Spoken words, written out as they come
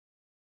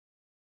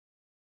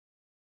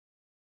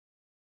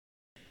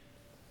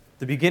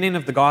The beginning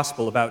of the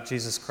gospel about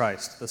Jesus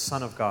Christ, the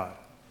Son of God.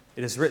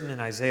 It is written in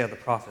Isaiah the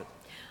prophet.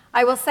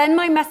 I will send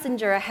my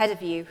messenger ahead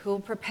of you who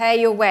will prepare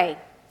your way.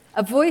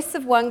 A voice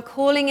of one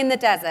calling in the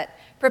desert,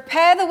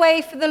 prepare the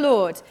way for the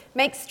Lord,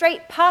 make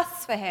straight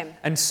paths for him.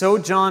 And so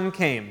John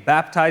came,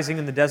 baptizing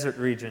in the desert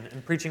region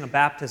and preaching a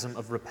baptism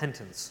of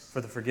repentance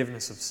for the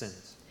forgiveness of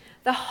sins.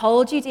 The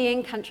whole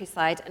Judean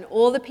countryside and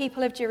all the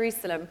people of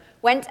Jerusalem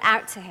went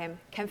out to him,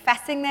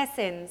 confessing their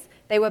sins.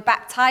 They were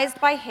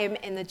baptized by him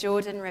in the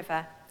Jordan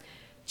River.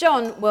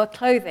 John wore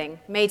clothing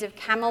made of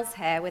camel's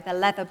hair with a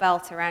leather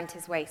belt around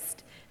his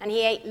waist, and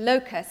he ate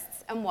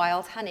locusts and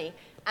wild honey,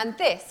 and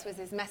this was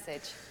his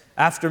message.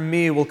 After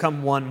me will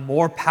come one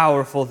more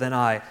powerful than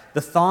I,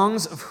 the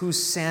thongs of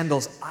whose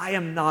sandals I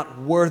am not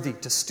worthy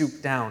to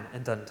stoop down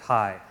and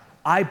untie.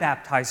 I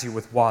baptize you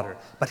with water,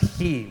 but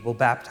he will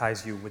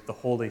baptize you with the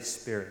Holy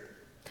Spirit.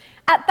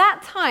 At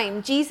that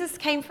time, Jesus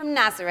came from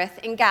Nazareth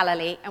in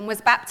Galilee and was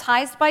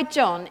baptized by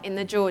John in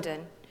the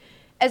Jordan.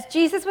 As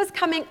Jesus was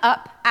coming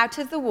up out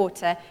of the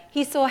water,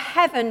 he saw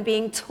heaven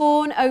being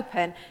torn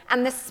open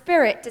and the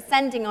Spirit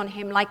descending on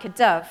him like a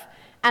dove.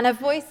 And a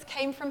voice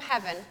came from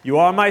heaven. You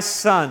are my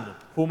Son,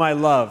 whom I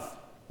love.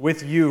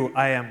 With you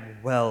I am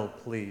well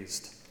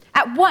pleased.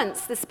 At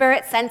once the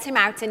Spirit sent him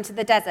out into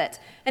the desert,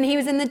 and he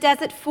was in the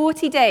desert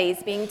 40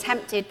 days being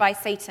tempted by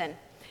Satan.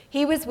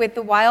 He was with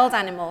the wild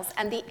animals,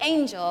 and the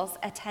angels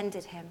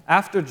attended him.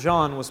 After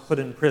John was put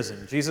in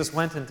prison, Jesus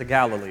went into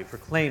Galilee,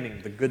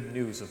 proclaiming the good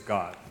news of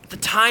God. The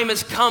time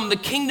has come. The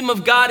kingdom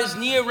of God is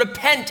near.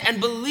 Repent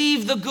and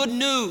believe the good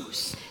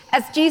news.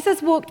 As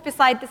Jesus walked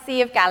beside the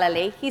Sea of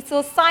Galilee, he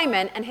saw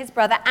Simon and his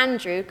brother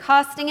Andrew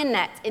casting a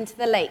net into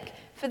the lake,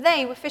 for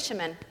they were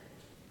fishermen.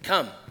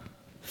 Come,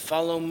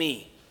 follow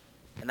me,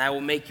 and I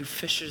will make you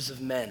fishers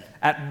of men.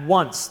 At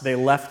once they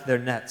left their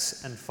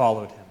nets and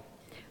followed him.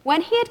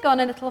 When he had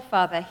gone a little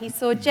farther, he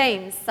saw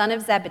James, son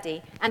of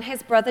Zebedee, and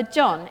his brother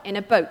John in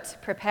a boat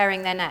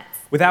preparing their nets.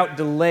 Without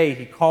delay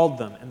he called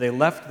them, and they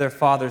left their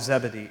father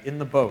Zebedee in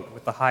the boat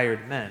with the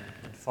hired men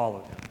and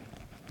followed him.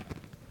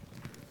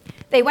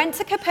 They went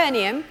to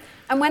Capernaum,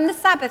 and when the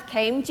Sabbath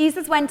came,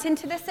 Jesus went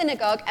into the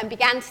synagogue and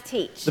began to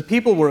teach. The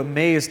people were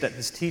amazed at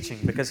his teaching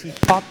because he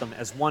taught them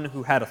as one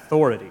who had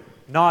authority,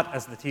 not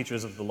as the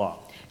teachers of the law.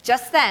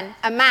 Just then,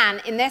 a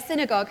man in their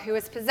synagogue who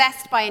was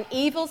possessed by an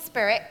evil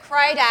spirit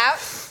cried out,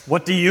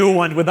 What do you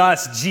want with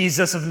us,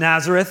 Jesus of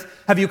Nazareth?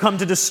 Have you come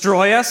to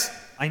destroy us?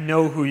 I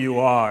know who you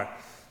are,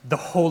 the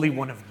Holy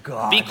One of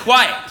God. Be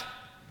quiet.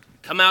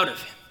 Come out of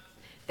him.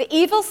 The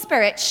evil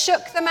spirit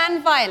shook the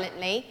man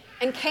violently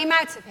and came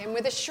out of him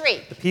with a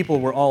shriek. The people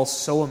were all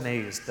so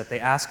amazed that they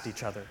asked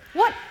each other,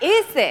 What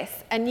is this?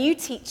 A new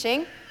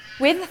teaching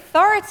with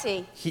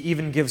authority. He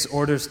even gives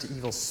orders to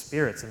evil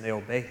spirits and they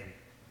obey him.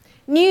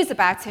 News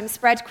about him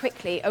spread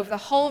quickly over the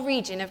whole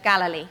region of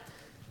Galilee.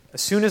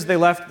 As soon as they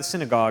left the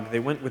synagogue, they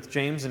went with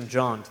James and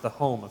John to the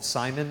home of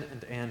Simon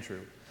and Andrew.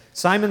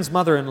 Simon's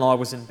mother-in-law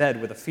was in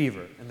bed with a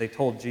fever, and they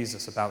told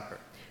Jesus about her.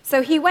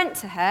 So he went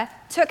to her,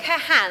 took her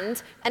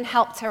hand, and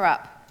helped her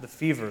up. The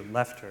fever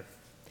left her.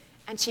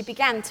 And she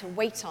began to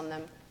wait on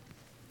them.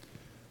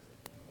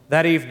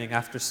 That evening,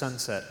 after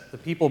sunset, the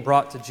people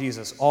brought to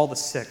Jesus all the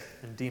sick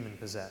and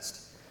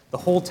demon-possessed. The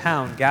whole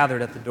town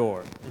gathered at the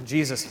door, and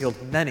Jesus healed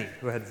many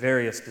who had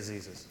various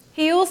diseases.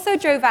 He also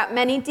drove out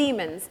many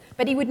demons,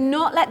 but he would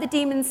not let the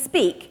demons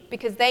speak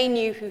because they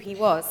knew who he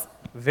was.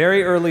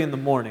 Very early in the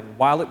morning,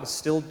 while it was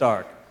still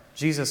dark,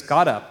 Jesus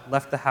got up,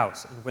 left the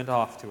house, and went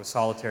off to a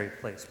solitary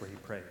place where he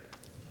prayed.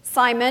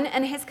 Simon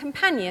and his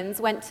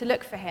companions went to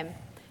look for him,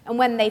 and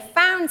when they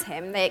found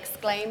him, they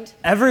exclaimed,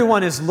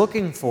 Everyone is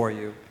looking for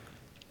you.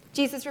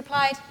 Jesus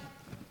replied,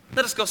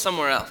 Let us go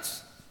somewhere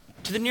else,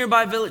 to the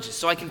nearby villages,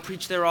 so I can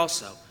preach there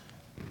also.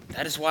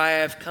 That is why I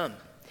have come.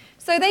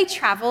 So they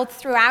traveled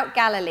throughout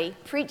Galilee,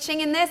 preaching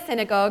in their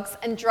synagogues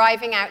and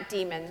driving out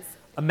demons.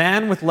 A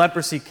man with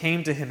leprosy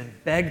came to him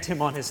and begged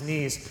him on his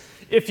knees,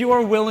 If you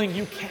are willing,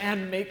 you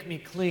can make me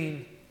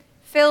clean.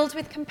 Filled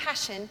with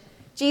compassion,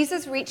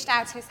 Jesus reached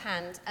out his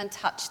hand and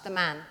touched the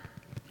man.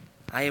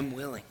 I am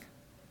willing.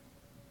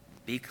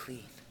 Be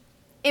clean.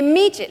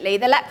 Immediately,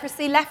 the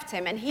leprosy left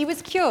him and he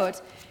was cured.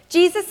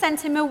 Jesus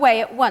sent him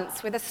away at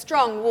once with a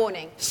strong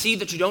warning. See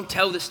that you don't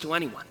tell this to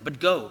anyone, but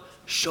go,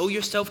 show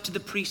yourself to the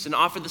priest and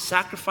offer the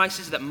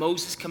sacrifices that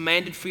Moses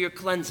commanded for your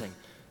cleansing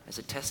as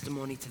a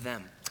testimony to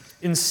them.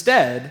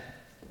 Instead,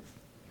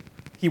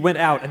 he went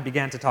out and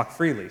began to talk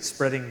freely,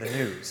 spreading the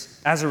news.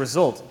 As a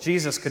result,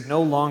 Jesus could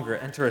no longer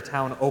enter a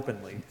town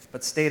openly,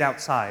 but stayed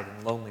outside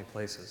in lonely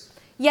places.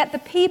 Yet the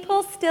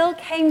people still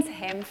came to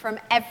him from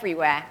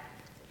everywhere.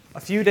 A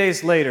few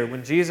days later,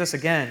 when Jesus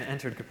again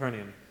entered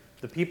Capernaum,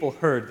 the people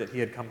heard that he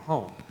had come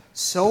home.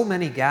 So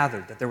many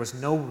gathered that there was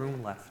no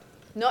room left.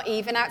 Not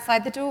even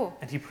outside the door.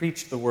 And he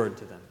preached the word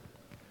to them.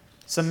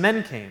 Some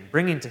men came,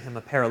 bringing to him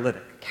a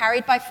paralytic.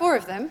 Carried by 4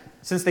 of them,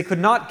 Since they could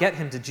not get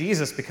him to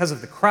Jesus because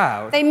of the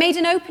crowd, they made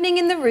an opening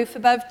in the roof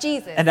above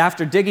Jesus. and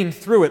after digging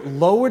through it,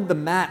 lowered the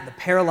mat the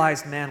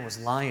paralyzed man was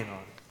lying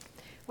on.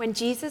 When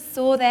Jesus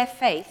saw their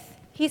faith,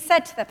 he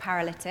said to the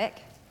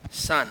paralytic,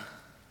 Son,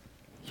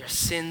 Your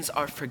sins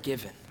are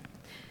forgiven.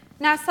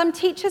 Now some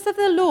teachers of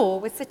the law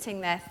were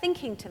sitting there,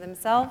 thinking to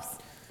themselves,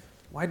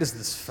 Why does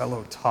this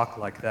fellow talk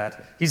like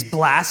that? He's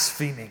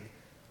blaspheming.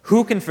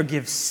 Who can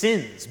forgive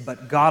sins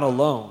but God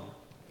alone?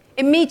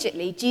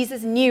 Immediately,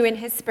 Jesus knew in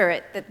his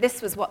spirit that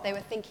this was what they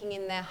were thinking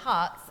in their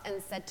hearts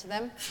and said to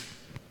them,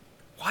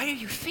 Why are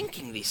you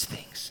thinking these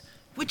things?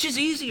 Which is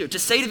easier, to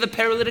say to the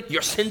paralytic,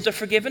 your sins are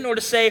forgiven, or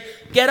to say,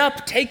 get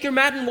up, take your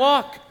mat and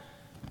walk?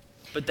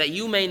 But that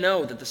you may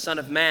know that the Son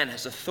of Man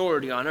has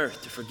authority on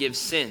earth to forgive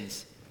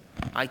sins,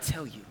 I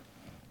tell you,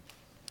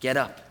 get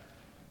up,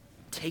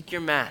 take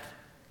your mat,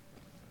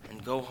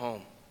 and go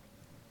home.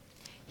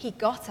 He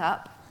got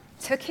up,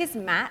 took his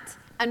mat,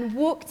 and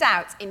walked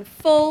out in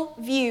full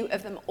view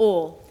of them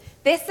all.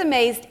 This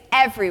amazed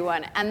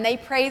everyone, and they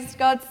praised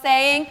God,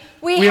 saying,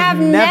 We have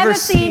never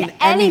seen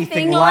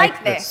anything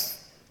like this.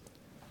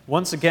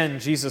 Once again,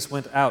 Jesus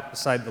went out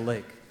beside the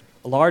lake.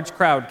 A large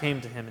crowd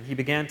came to him, and he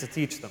began to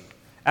teach them.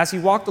 As he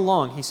walked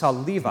along, he saw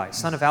Levi,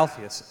 son of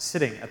Alphaeus,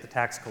 sitting at the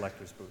tax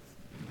collector's booth.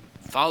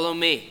 Follow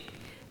me.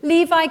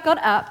 Levi got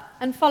up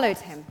and followed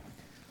him.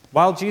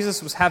 While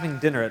Jesus was having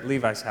dinner at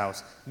Levi's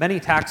house, many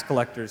tax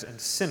collectors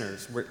and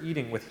sinners were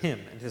eating with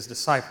him and his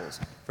disciples,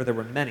 for there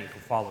were many who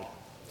followed him.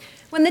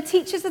 When the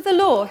teachers of the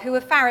law, who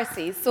were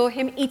Pharisees, saw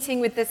him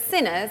eating with the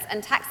sinners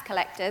and tax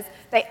collectors,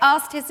 they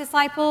asked his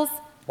disciples,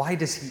 Why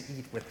does he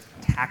eat with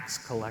tax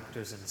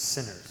collectors and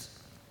sinners?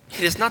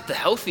 It is not the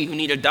healthy who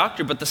need a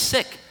doctor, but the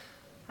sick.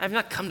 I have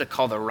not come to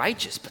call the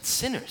righteous, but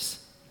sinners.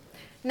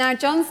 Now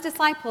John's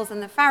disciples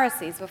and the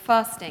Pharisees were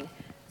fasting.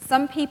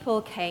 Some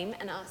people came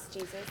and asked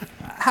Jesus,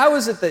 How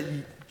is it that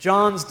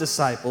John's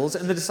disciples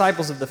and the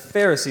disciples of the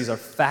Pharisees are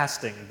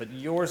fasting, but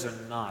yours are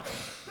not?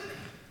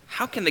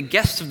 How can the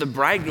guests of the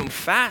bridegroom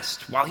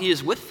fast while he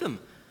is with them?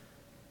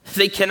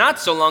 They cannot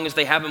so long as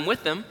they have him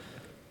with them.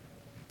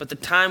 But the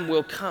time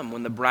will come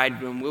when the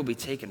bridegroom will be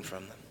taken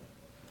from them,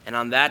 and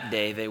on that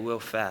day they will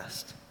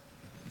fast.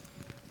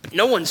 But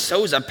no one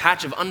sews a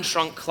patch of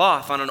unshrunk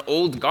cloth on an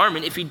old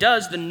garment. If he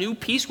does, the new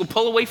piece will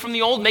pull away from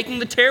the old, making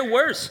the tear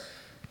worse.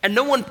 And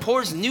no one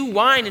pours new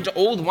wine into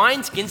old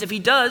wineskins. If he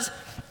does,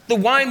 the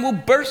wine will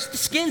burst the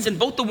skins, and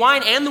both the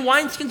wine and the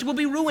wineskins will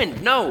be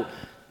ruined. No,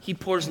 he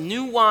pours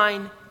new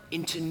wine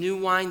into new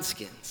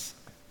wineskins.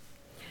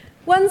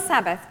 One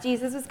Sabbath,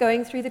 Jesus was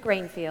going through the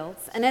grain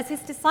fields, and as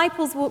his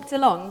disciples walked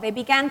along, they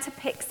began to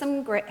pick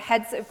some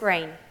heads of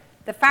grain.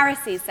 The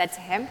Pharisees said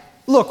to him,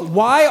 Look,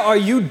 why are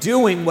you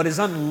doing what is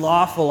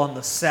unlawful on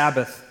the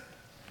Sabbath?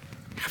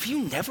 Have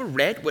you never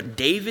read what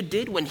David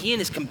did when he and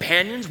his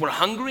companions were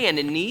hungry and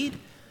in need?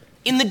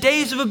 In the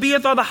days of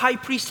Abiathar the high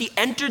priest, he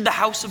entered the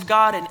house of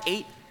God and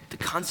ate the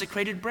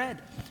consecrated bread,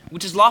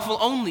 which is lawful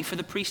only for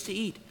the priest to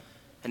eat.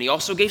 And he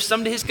also gave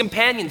some to his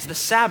companions. The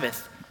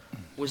Sabbath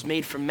was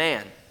made for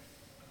man,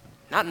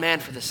 not man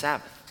for the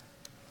Sabbath.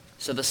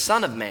 So the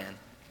Son of Man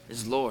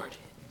is Lord,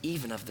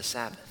 even of the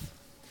Sabbath.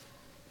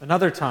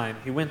 Another time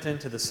he went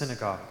into the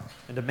synagogue,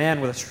 and a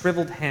man with a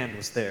shriveled hand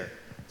was there.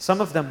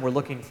 Some of them were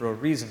looking for a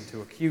reason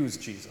to accuse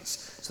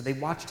Jesus, so they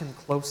watched him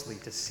closely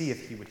to see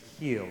if he would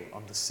heal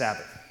on the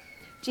Sabbath.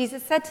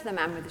 Jesus said to the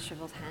man with the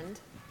shriveled hand,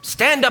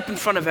 Stand up in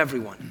front of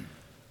everyone.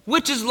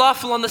 Which is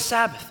lawful on the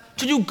Sabbath,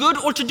 to do good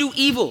or to do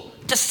evil,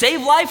 to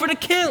save life or to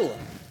kill?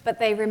 But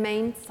they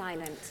remained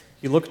silent.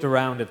 He looked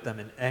around at them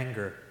in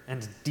anger,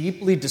 and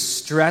deeply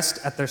distressed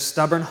at their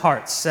stubborn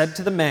hearts, said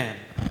to the man,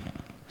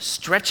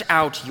 Stretch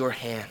out your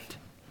hand.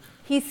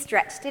 He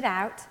stretched it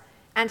out,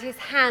 and his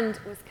hand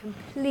was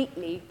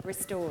completely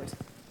restored.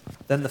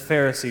 Then the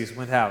Pharisees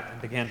went out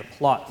and began to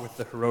plot with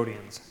the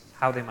Herodians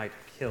how they might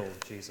kill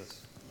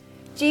Jesus.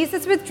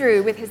 Jesus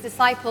withdrew with his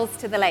disciples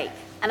to the lake,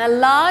 and a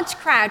large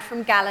crowd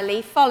from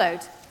Galilee followed.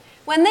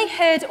 When they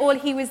heard all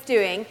he was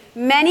doing,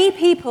 many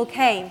people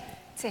came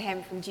to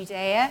him from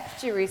Judea,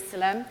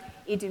 Jerusalem,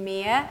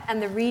 Idumea,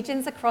 and the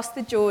regions across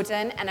the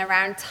Jordan and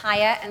around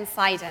Tyre and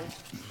Sidon.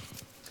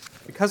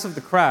 Because of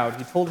the crowd,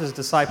 he told his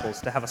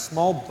disciples to have a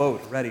small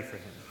boat ready for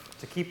him,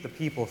 to keep the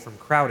people from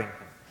crowding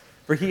him.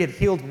 For he had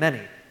healed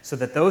many, so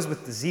that those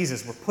with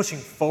diseases were pushing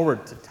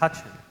forward to touch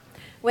him.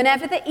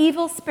 Whenever the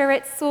evil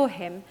spirits saw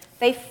him,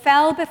 they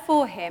fell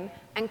before him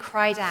and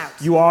cried out.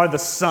 You are the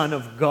Son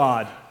of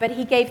God. But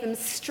he gave them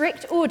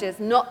strict orders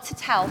not to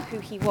tell who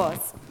he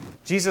was.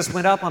 Jesus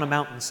went up on a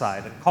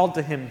mountainside and called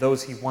to him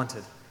those he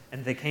wanted,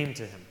 and they came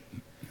to him.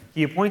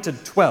 He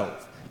appointed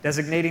 12,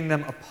 designating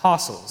them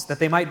apostles, that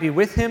they might be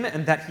with him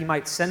and that he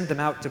might send them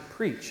out to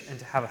preach and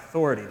to have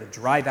authority to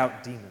drive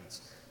out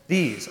demons.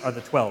 These are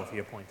the 12 he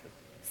appointed.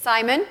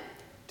 Simon,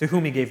 To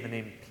whom he gave the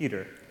name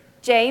Peter.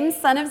 James,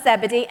 son of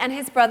Zebedee, and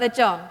his brother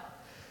John.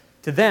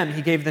 To them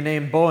he gave the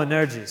name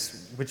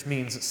Boanerges, which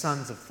means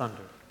sons of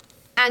thunder.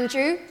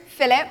 Andrew,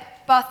 Philip,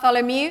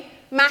 Bartholomew,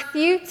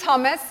 Matthew,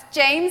 Thomas,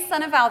 James,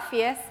 son of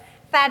Alphaeus,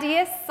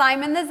 Thaddeus,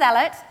 Simon the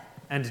Zealot,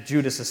 And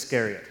Judas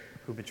Iscariot,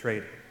 who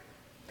betrayed him.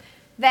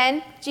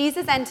 Then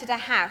Jesus entered a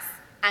house,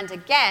 and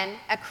again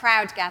a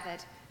crowd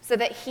gathered, so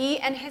that he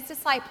and his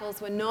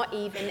disciples were not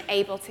even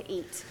able to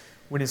eat.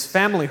 When his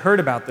family heard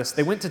about this,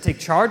 they went to take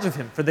charge of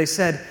him, for they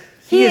said,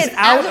 He is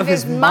out of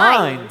his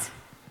mind.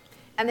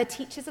 And the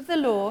teachers of the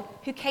law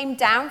who came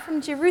down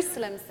from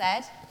Jerusalem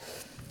said,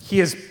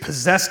 He is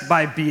possessed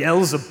by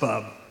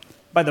Beelzebub.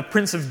 By the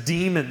prince of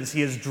demons,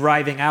 he is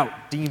driving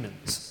out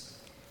demons.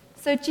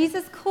 So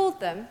Jesus called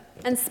them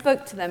and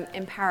spoke to them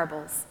in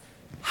parables.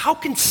 How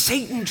can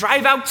Satan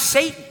drive out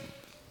Satan?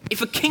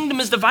 If a kingdom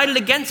is divided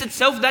against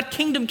itself, that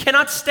kingdom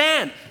cannot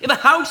stand. If a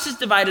house is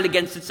divided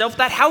against itself,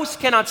 that house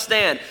cannot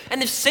stand.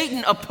 And if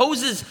Satan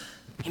opposes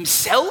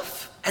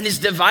himself and is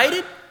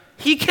divided,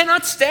 he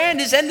cannot stand.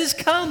 His end is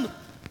come.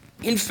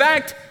 In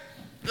fact,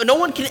 no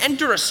one can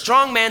enter a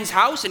strong man's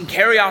house and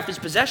carry off his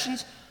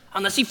possessions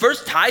unless he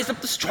first ties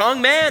up the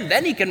strong man.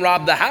 Then he can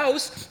rob the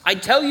house. I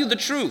tell you the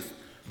truth.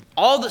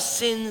 All the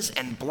sins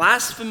and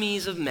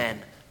blasphemies of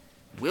men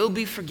will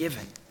be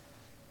forgiven.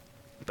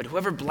 But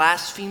whoever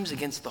blasphemes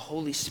against the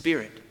Holy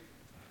Spirit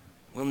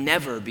will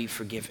never be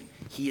forgiven.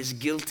 He is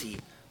guilty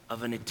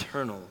of an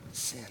eternal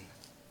sin.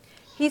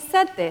 He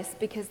said this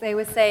because they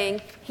were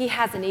saying, he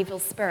has an evil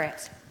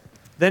spirit.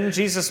 Then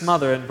Jesus'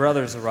 mother and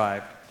brothers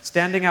arrived.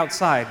 Standing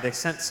outside, they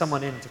sent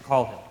someone in to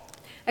call him.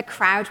 A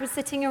crowd was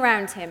sitting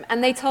around him,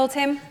 and they told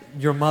him,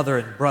 Your mother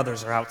and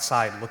brothers are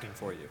outside looking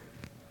for you.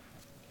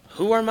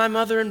 Who are my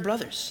mother and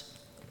brothers?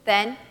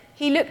 Then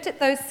he looked at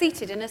those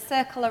seated in a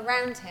circle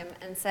around him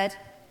and said,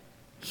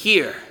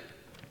 Here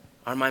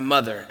are my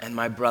mother and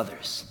my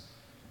brothers.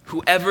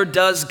 Whoever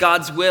does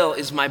God's will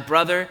is my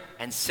brother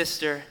and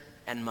sister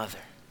and mother.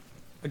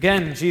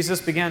 Again,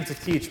 Jesus began to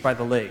teach by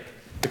the lake.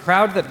 The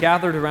crowd that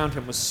gathered around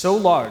him was so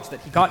large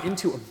that he got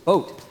into a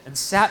boat and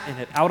sat in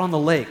it out on the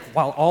lake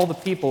while all the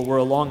people were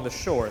along the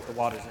shore at the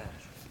water's edge.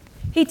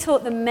 He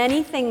taught them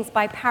many things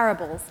by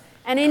parables,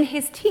 and in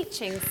his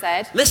teaching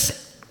said,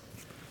 Listen,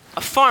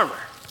 a farmer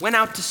went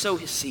out to sow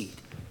his seed.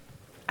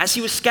 As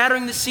he was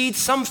scattering the seed,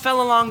 some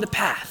fell along the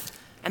path,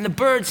 and the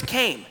birds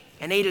came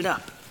and ate it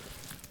up.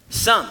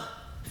 Some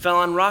fell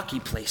on rocky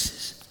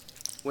places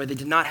where they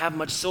did not have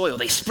much soil.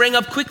 They sprang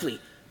up quickly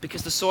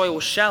because the soil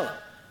was shallow.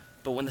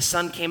 But when the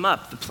sun came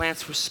up, the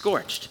plants were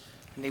scorched,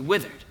 and they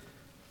withered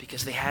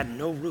because they had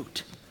no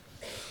root.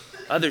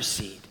 Other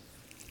seed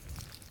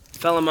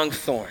fell among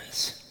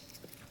thorns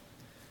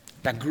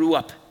that grew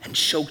up and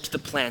choked the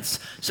plants,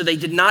 so they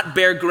did not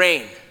bear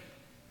grain.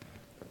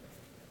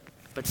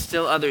 But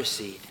still other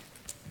seed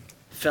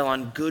fell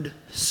on good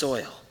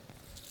soil.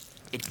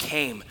 It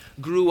came,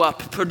 grew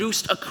up,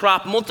 produced a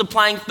crop,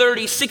 multiplying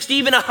 30, 60,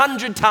 even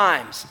 100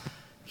 times.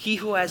 He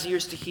who has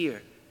ears to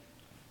hear,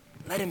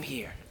 let him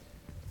hear.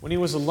 When he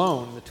was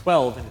alone, the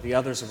 12 and the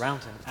others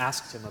around him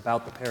asked him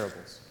about the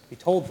parables. He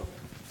told them,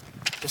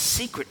 The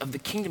secret of the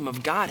kingdom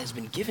of God has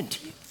been given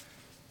to you.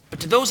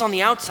 But to those on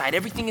the outside,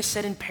 everything is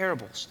said in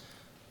parables,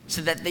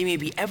 so that they may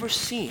be ever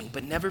seeing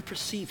but never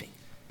perceiving,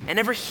 and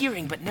ever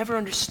hearing but never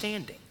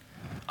understanding.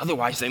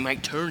 Otherwise, they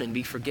might turn and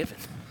be forgiven.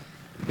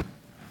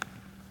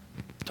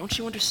 Don't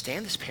you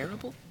understand this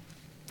parable?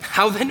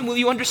 How then will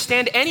you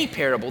understand any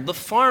parable? The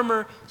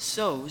farmer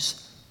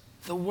sows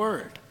the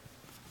word.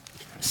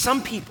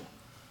 Some people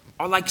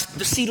are like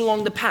the seed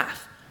along the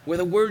path where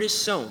the word is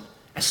sown.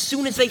 As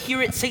soon as they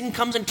hear it, Satan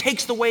comes and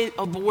takes the way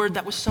of the word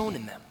that was sown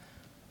in them.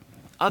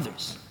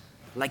 Others,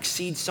 like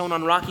seed sown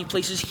on rocky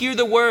places, hear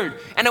the word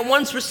and at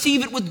once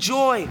receive it with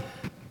joy.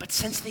 But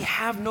since they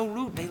have no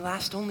root, they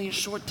last only a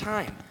short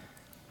time.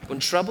 When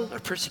trouble or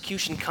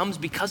persecution comes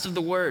because of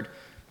the word,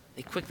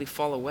 they quickly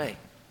fall away.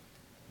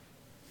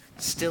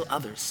 Still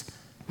others,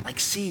 like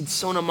seeds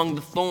sown among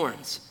the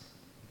thorns,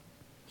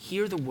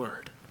 hear the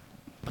word.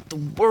 But the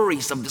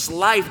worries of this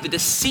life, the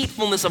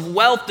deceitfulness of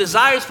wealth,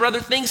 desires for other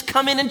things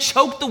come in and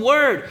choke the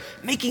word,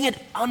 making it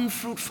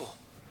unfruitful.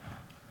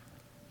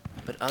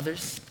 But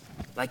others,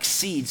 like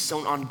seeds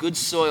sown on good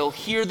soil,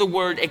 hear the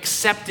word,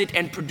 accept it,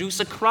 and produce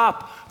a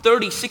crop,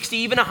 30, 60,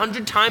 even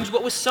 100 times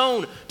what was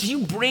sown. Do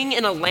you bring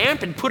in a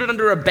lamp and put it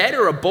under a bed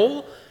or a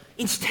bowl?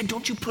 Instead,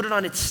 don't you put it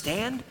on its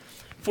stand?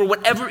 For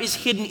whatever is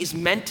hidden is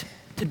meant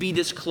to be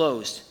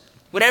disclosed.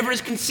 Whatever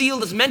is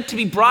concealed is meant to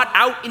be brought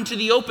out into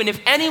the open. If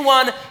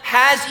anyone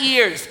has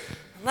ears,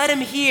 let him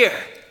hear.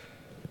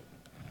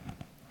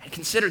 And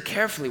consider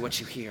carefully what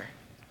you hear.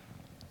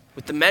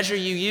 With the measure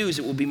you use,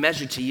 it will be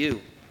measured to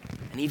you,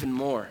 and even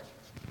more.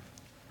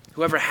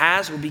 Whoever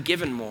has will be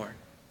given more.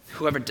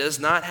 Whoever does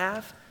not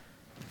have,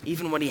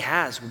 even what he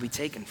has will be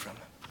taken from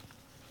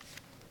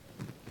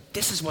him.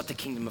 This is what the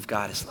kingdom of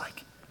God is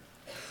like.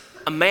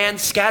 A man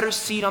scatters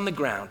seed on the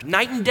ground.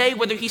 Night and day,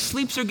 whether he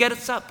sleeps or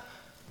gets up,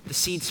 the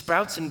seed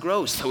sprouts and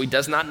grows, though he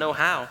does not know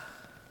how.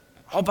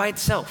 All by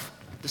itself,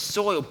 the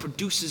soil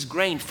produces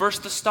grain,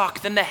 first the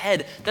stalk, then the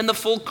head, then the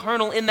full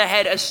kernel in the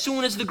head. As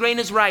soon as the grain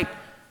is ripe,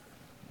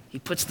 he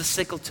puts the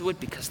sickle to it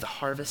because the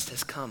harvest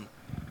has come.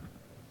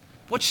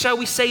 What shall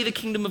we say the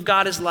kingdom of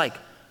God is like?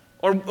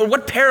 Or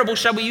what parable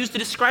shall we use to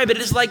describe it?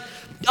 It is like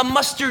a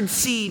mustard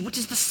seed, which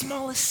is the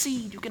smallest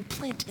seed you can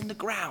plant in the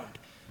ground.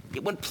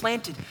 Yet when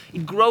planted,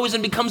 it grows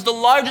and becomes the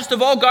largest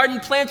of all garden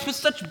plants with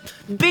such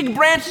big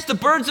branches the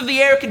birds of the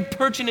air can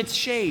perch in its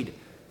shade.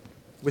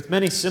 With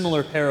many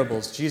similar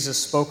parables,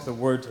 Jesus spoke the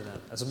word to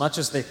them, as much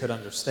as they could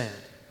understand.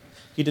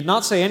 He did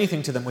not say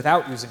anything to them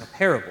without using a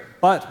parable,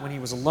 but when he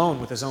was alone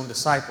with his own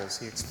disciples,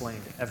 he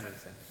explained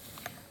everything.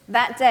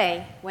 That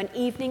day, when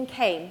evening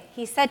came,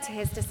 he said to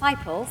his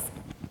disciples,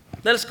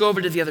 Let us go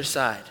over to the other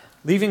side.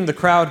 Leaving the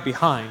crowd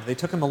behind, they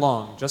took him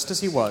along, just as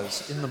he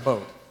was, in the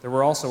boat. There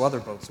were also other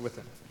boats with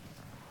him.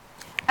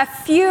 A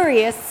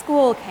furious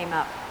squall came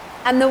up,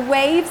 and the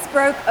waves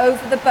broke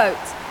over the boat,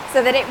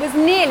 so that it was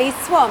nearly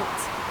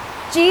swamped.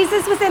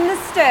 Jesus was in the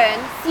stern,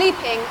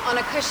 sleeping on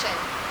a cushion.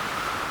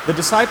 The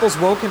disciples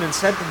woke him and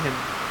said to him,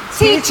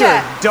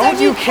 Teacher,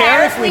 don't you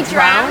care if we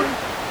drown?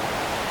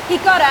 He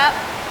got up,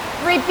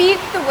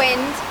 rebuked the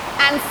wind,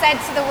 and said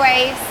to the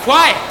waves,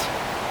 Quiet!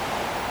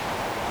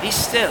 Be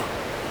still.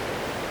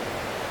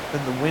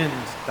 Then the wind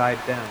died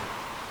down,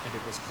 and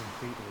it was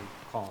completely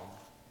calm.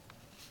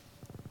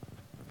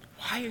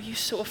 Why are you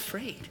so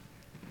afraid?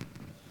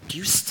 Do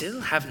you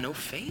still have no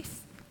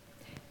faith?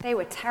 They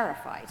were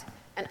terrified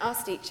and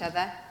asked each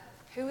other,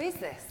 Who is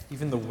this?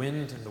 Even the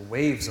wind and the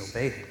waves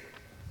obey him.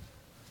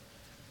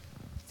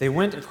 They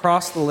went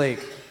across the lake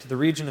to the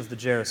region of the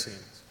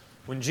Gerasenes.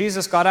 When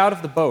Jesus got out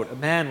of the boat, a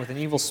man with an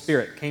evil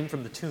spirit came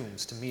from the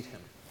tombs to meet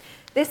him.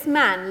 This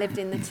man lived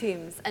in the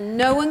tombs, and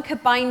no one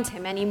could bind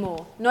him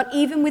anymore, not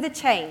even with a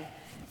chain,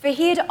 for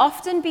he had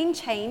often been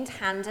chained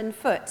hand and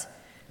foot.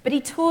 But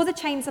he tore the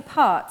chains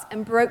apart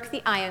and broke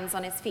the irons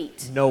on his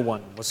feet. No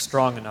one was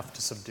strong enough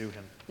to subdue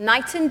him.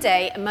 Night and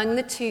day, among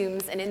the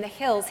tombs and in the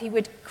hills, he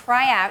would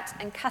cry out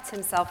and cut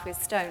himself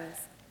with stones.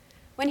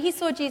 When he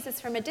saw Jesus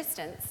from a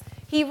distance,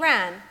 he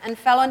ran and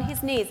fell on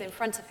his knees in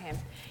front of him.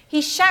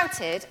 He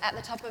shouted at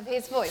the top of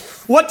his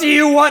voice, What do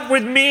you want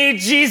with me,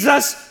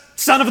 Jesus,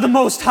 Son of the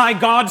Most High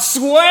God?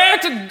 Swear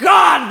to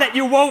God that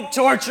you won't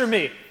torture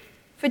me.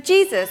 For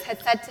Jesus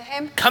had said to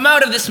him, Come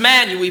out of this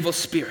man, you evil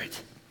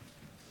spirit.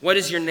 What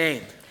is your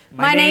name?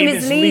 My name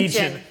is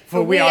Legion,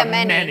 for we are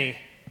many.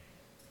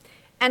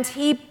 And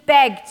he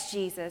begged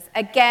Jesus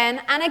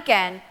again and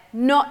again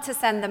not to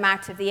send them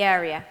out of the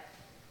area.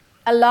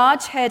 A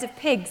large herd of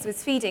pigs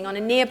was feeding on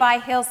a nearby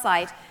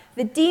hillside.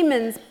 The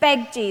demons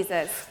begged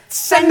Jesus,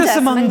 Send us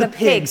among the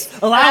pigs.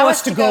 Allow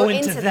us to go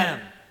into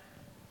them.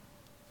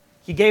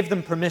 He gave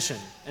them permission,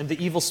 and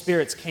the evil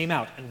spirits came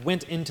out and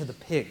went into the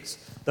pigs.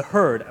 The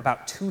herd,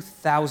 about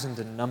 2,000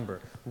 in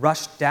number,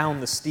 rushed down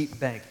the steep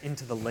bank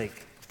into the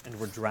lake and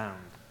were drowned.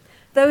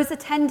 Those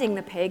attending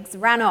the pigs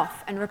ran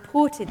off and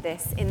reported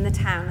this in the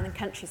town and the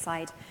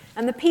countryside,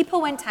 and the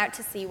people went out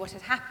to see what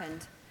had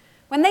happened.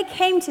 When they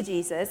came to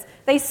Jesus,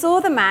 they saw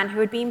the man who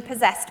had been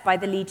possessed by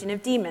the legion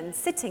of demons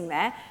sitting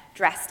there,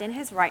 dressed in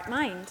his right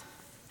mind,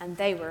 and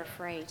they were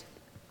afraid.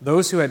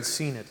 Those who had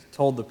seen it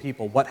told the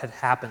people what had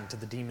happened to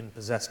the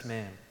demon-possessed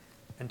man,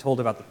 and told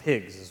about the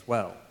pigs as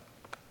well.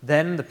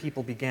 Then the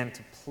people began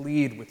to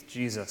plead with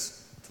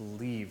Jesus to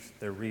leave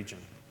their region.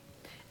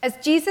 As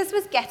Jesus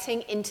was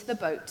getting into the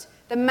boat,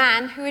 the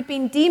man who had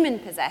been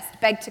demon-possessed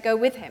begged to go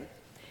with him.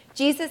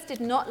 Jesus did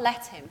not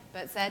let him,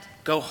 but said,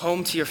 Go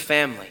home to your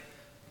family.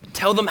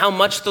 Tell them how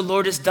much the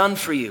Lord has done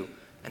for you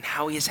and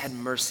how he has had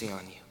mercy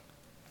on you.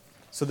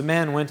 So the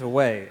man went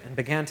away and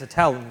began to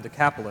tell in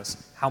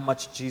Decapolis how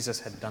much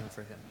Jesus had done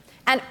for him.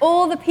 And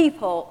all the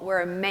people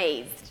were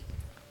amazed.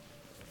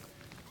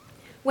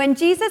 When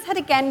Jesus had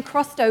again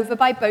crossed over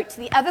by boat to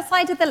the other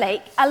side of the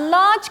lake, a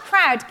large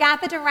crowd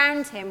gathered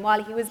around him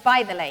while he was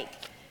by the lake.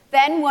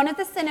 Then one of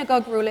the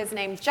synagogue rulers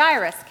named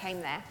Jairus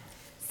came there.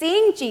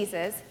 Seeing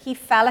Jesus, he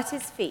fell at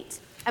his feet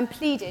and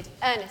pleaded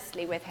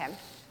earnestly with him.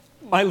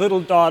 My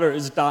little daughter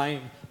is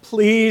dying.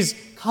 Please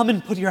come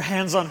and put your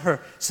hands on her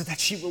so that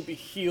she will be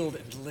healed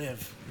and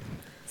live.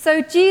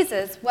 So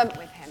Jesus went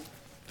with him.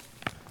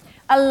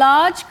 A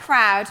large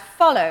crowd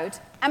followed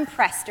and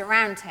pressed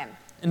around him.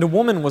 And a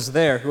woman was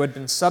there who had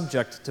been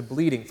subject to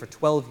bleeding for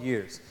 12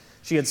 years.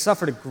 She had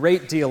suffered a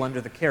great deal under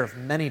the care of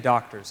many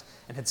doctors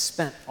and had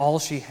spent all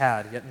she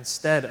had, yet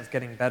instead of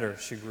getting better,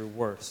 she grew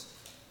worse.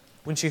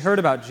 When she heard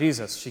about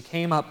Jesus, she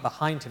came up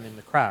behind him in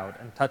the crowd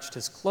and touched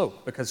his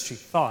cloak because she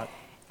thought,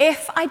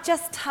 If I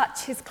just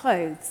touch his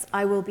clothes,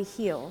 I will be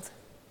healed.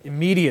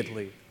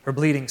 Immediately, her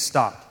bleeding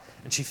stopped,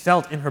 and she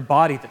felt in her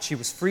body that she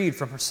was freed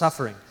from her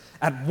suffering.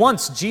 At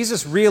once,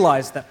 Jesus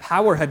realized that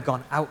power had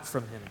gone out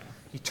from him.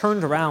 He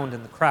turned around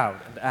in the crowd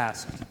and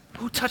asked,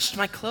 Who touched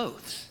my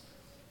clothes?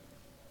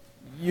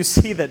 You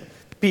see that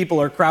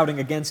people are crowding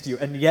against you,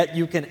 and yet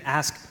you can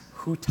ask,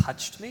 Who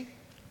touched me?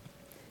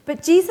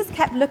 But Jesus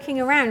kept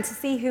looking around to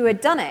see who had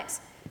done it.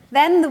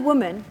 Then the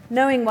woman,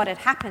 knowing what had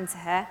happened to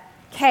her,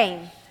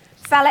 came,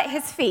 fell at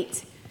his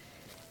feet,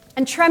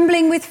 and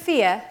trembling with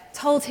fear,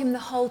 told him the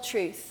whole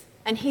truth.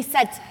 And he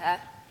said to her,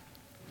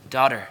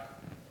 Daughter,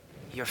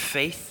 your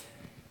faith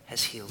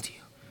has healed you.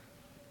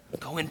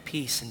 Go in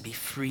peace and be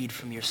freed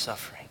from your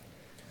suffering.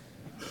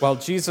 While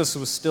Jesus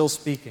was still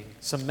speaking,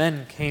 some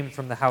men came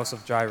from the house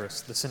of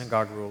Jairus, the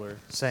synagogue ruler,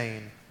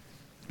 saying,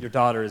 Your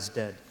daughter is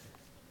dead.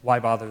 Why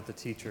bother the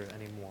teacher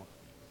anymore?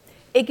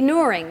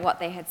 Ignoring what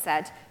they had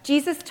said,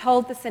 Jesus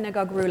told the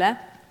synagogue ruler,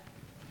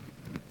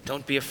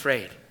 Don't be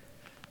afraid.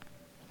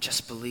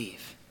 Just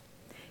believe.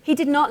 He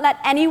did not let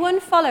anyone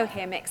follow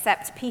him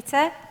except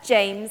Peter,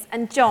 James,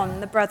 and John,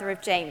 the brother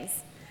of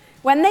James.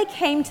 When they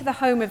came to the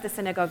home of the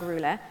synagogue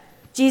ruler,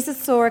 Jesus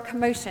saw a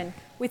commotion,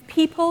 with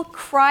people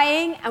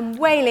crying and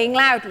wailing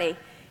loudly.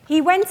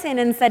 He went in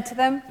and said to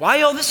them,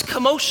 "Why all this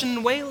commotion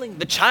and wailing?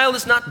 The child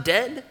is not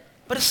dead,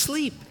 but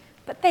asleep."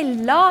 but they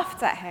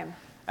laughed at him.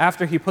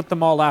 After he put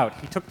them all out,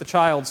 he took the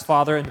child's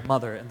father and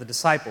mother and the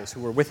disciples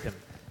who were with him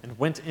and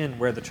went in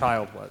where the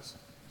child was.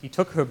 He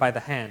took her by the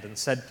hand and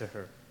said to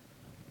her,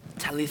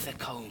 Talitha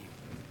koum.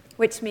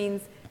 Which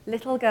means,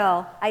 little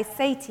girl, I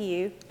say to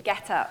you,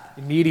 get up.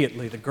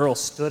 Immediately the girl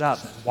stood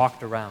up and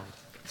walked around.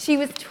 She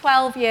was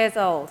 12 years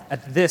old.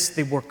 At this,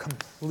 they were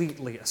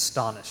completely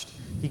astonished.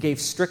 He gave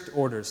strict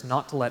orders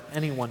not to let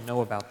anyone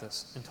know about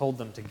this and told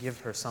them to give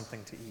her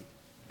something to eat.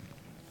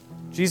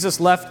 Jesus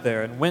left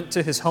there and went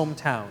to his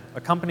hometown,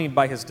 accompanied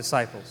by his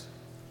disciples.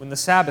 When the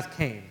Sabbath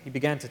came, he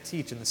began to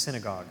teach in the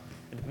synagogue,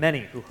 and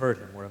many who heard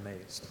him were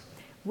amazed.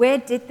 Where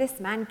did this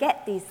man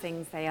get these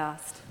things, they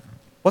asked.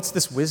 What's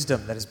this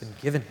wisdom that has been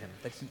given him,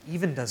 that he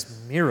even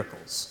does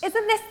miracles?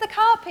 Isn't this the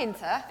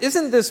carpenter?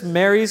 Isn't this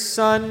Mary's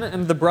son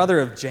and the brother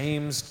of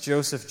James,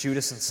 Joseph,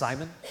 Judas, and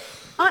Simon?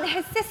 Aren't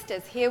his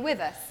sisters here with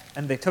us?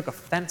 And they took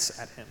offense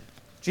at him.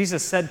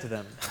 Jesus said to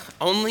them,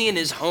 Only in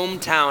his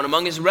hometown,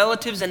 among his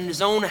relatives and in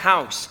his own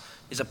house,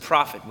 is a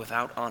prophet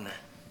without honor.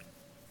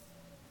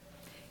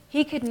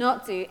 He could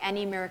not do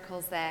any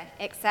miracles there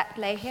except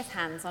lay his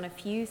hands on a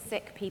few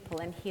sick people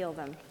and heal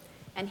them,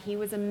 and he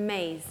was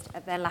amazed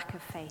at their lack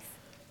of faith.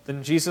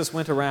 Then Jesus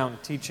went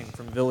around teaching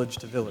from village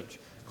to village.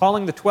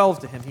 Calling the 12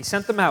 to him, he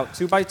sent them out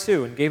 2 by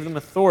 2 and gave them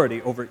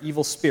authority over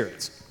evil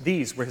spirits.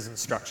 These were his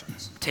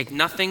instructions. Take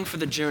nothing for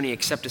the journey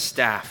except a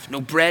staff.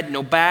 No bread,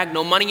 no bag,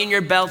 no money in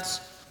your belts.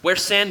 Wear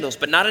sandals,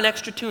 but not an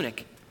extra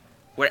tunic.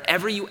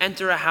 Wherever you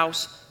enter a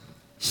house,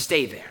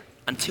 stay there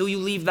until you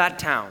leave that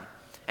town.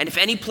 And if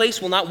any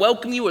place will not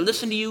welcome you or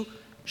listen to you,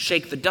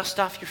 shake the dust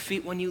off your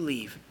feet when you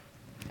leave,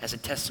 as a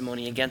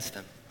testimony against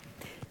them.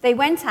 They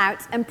went out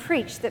and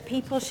preached that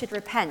people should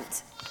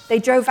repent. They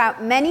drove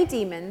out many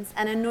demons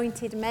and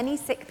anointed many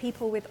sick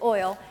people with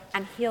oil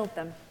and healed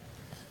them.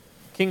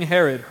 King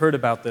Herod heard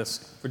about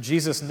this, for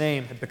Jesus'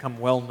 name had become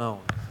well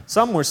known.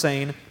 Some were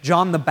saying,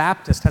 John the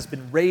Baptist has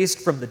been raised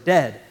from the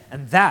dead,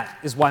 and that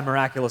is why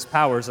miraculous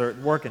powers are at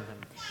work in him.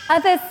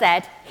 Others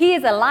said, he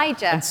is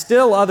Elijah. And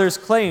still others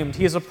claimed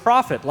he is a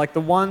prophet like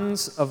the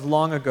ones of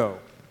long ago.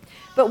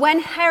 But when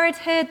Herod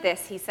heard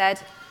this, he said,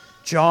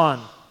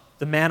 John,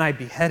 the man I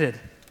beheaded,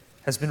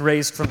 has been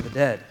raised from the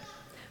dead.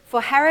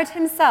 For Herod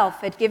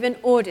himself had given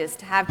orders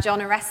to have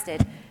John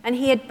arrested, and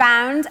he had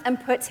bound and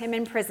put him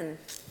in prison.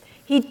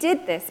 He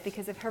did this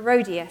because of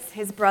Herodias,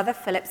 his brother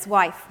Philip's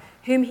wife,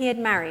 whom he had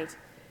married.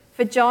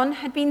 For John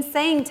had been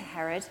saying to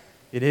Herod,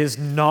 It is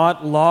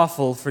not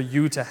lawful for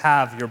you to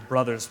have your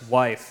brother's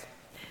wife.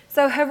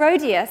 So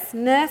Herodias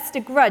nursed a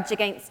grudge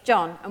against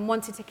John and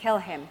wanted to kill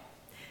him.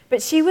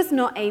 But she was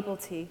not able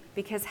to,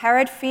 because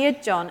Herod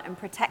feared John and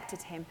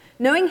protected him,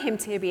 knowing him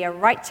to be a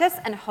righteous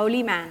and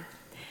holy man.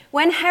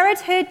 When Herod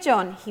heard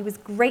John, he was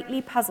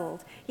greatly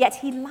puzzled, yet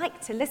he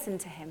liked to listen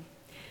to him.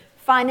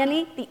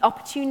 Finally, the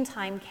opportune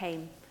time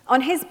came.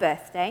 On his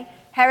birthday,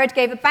 Herod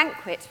gave a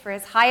banquet for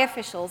his high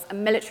officials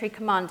and military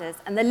commanders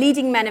and the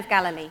leading men of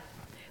Galilee.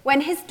 When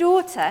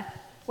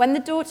the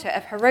daughter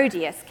of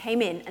Herodias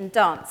came in and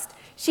danced,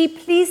 she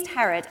pleased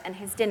Herod and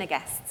his dinner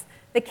guests.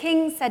 The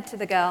king said to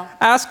the girl,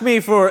 Ask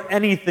me for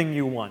anything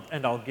you want,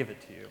 and I'll give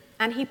it to you.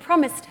 and he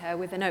promised her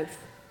with an oath.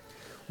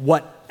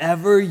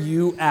 Whatever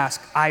you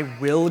ask, I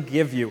will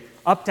give you,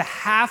 up to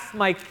half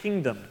my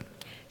kingdom.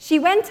 She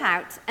went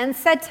out and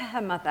said to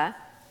her mother,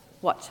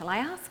 What shall I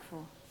ask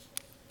for?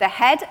 The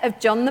head of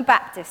John the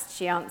Baptist,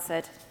 she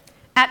answered.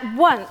 At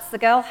once, the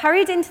girl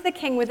hurried into the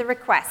king with a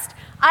request.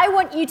 I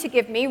want you to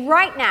give me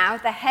right now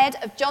the head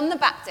of John the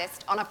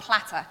Baptist on a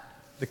platter.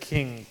 The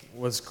king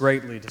was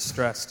greatly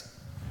distressed,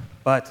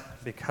 but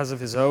because of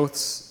his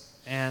oaths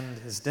and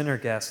his dinner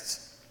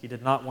guests, he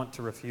did not want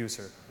to refuse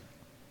her.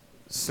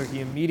 So he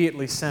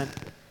immediately sent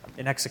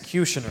an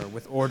executioner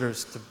with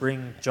orders to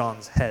bring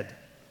John's head.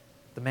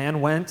 The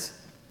man went,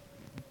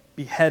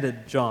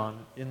 beheaded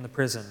John in the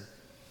prison,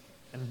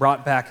 and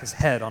brought back his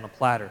head on a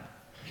platter.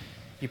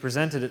 He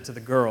presented it to the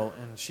girl,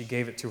 and she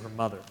gave it to her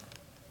mother.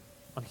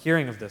 On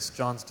hearing of this,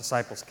 John's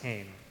disciples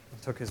came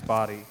and took his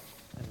body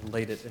and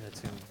laid it in a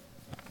tomb.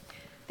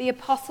 The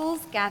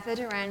apostles gathered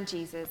around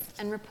Jesus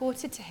and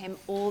reported to him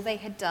all they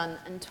had done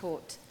and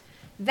taught.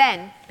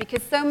 Then,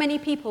 because so many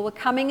people were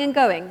coming and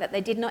going that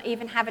they did not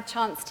even have a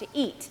chance to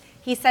eat,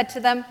 he said to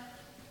them,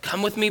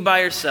 Come with me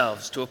by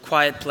yourselves to a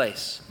quiet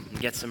place and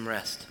get some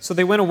rest. So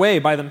they went away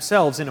by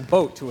themselves in a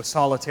boat to a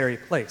solitary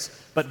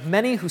place. But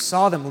many who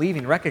saw them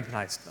leaving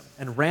recognized them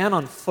and ran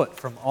on foot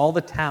from all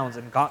the towns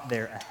and got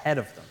there ahead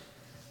of them.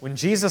 When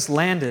Jesus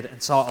landed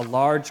and saw a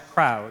large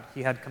crowd,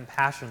 he had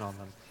compassion on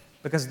them,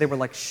 because they were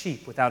like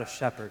sheep without a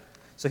shepherd.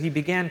 So he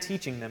began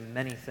teaching them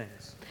many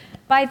things.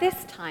 By this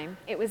time,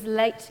 it was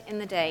late in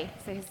the day,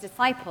 so his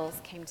disciples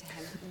came to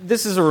him.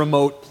 This is a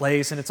remote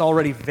place, and it's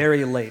already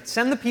very late.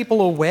 Send the people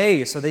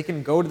away so they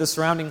can go to the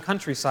surrounding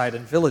countryside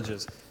and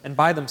villages and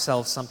buy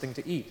themselves something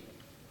to eat.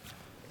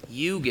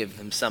 You give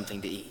them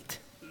something to eat.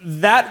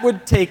 That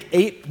would take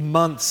 8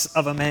 months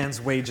of a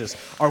man's wages.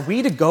 Are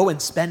we to go and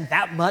spend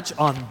that much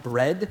on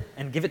bread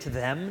and give it to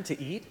them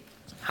to eat?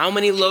 How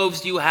many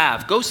loaves do you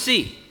have? Go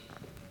see.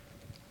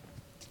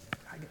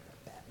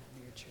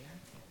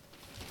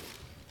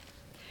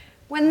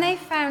 When they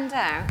found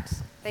out,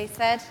 they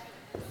said,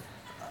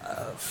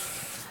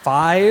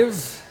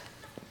 5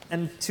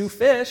 and 2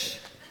 fish.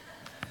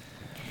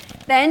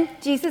 Then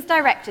Jesus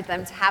directed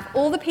them to have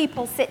all the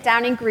people sit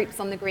down in groups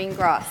on the green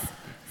grass.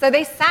 So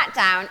they sat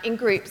down in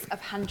groups of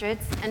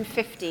hundreds and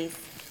fifties.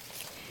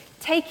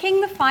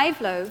 Taking the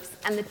 5 loaves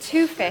and the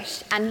 2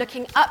 fish and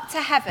looking up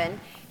to heaven,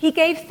 he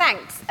gave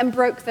thanks and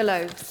broke the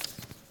loaves.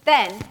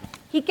 Then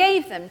he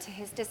gave them to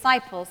his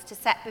disciples to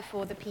set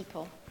before the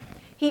people.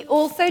 He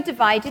also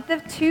divided the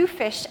 2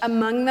 fish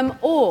among them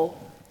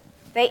all.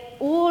 They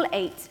all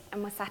ate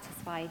and were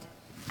satisfied.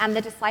 And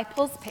the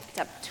disciples picked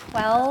up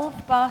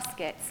 12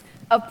 baskets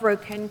of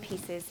broken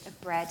pieces of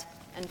bread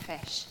and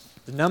fish.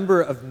 The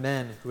number of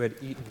men who had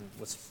eaten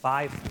was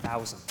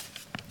 5,000.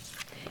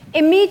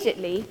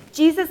 Immediately,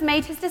 Jesus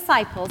made his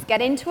disciples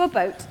get into a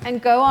boat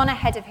and go on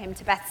ahead of him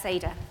to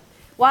Bethsaida.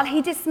 While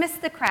he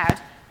dismissed the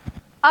crowd,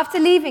 after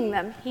leaving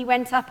them, he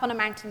went up on a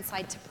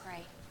mountainside to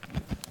pray.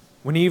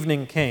 When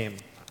evening came,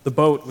 the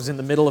boat was in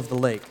the middle of the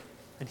lake,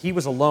 and he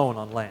was alone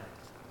on land.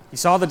 He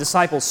saw the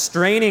disciples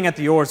straining at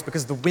the oars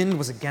because the wind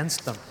was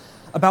against them.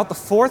 About the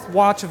 4th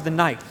watch of the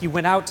night, he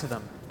went out to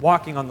them,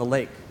 walking on the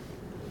lake.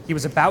 He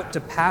was about to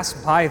pass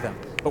by them,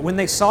 but when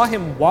they saw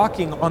him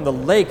walking on the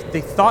lake, they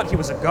thought he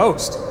was a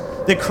ghost.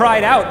 They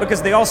cried out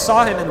because they all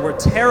saw him and were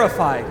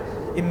terrified.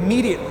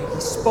 Immediately,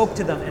 he spoke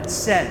to them and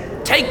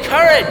said, "Take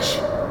courage!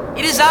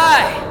 It is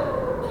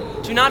I!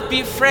 Do not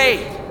be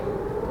afraid."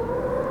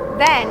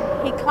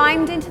 Then he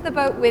climbed into the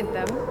boat with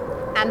them,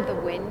 and the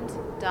wind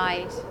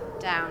died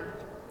down.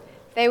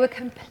 They were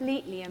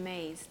completely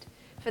amazed,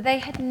 for they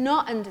had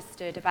not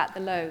understood about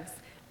the loaves,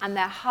 and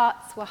their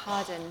hearts were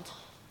hardened.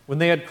 When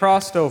they had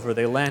crossed over,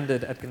 they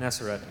landed at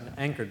Gennesaret and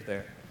anchored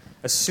there.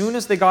 As soon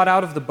as they got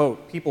out of the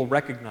boat, people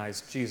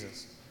recognized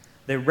Jesus.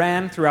 They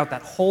ran throughout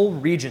that whole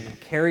region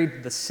and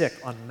carried the sick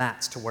on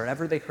mats to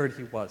wherever they heard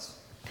he was.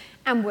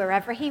 And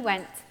wherever he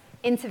went,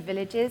 into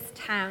villages,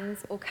 towns,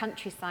 or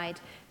countryside,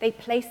 they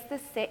placed the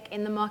sick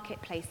in the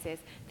marketplaces.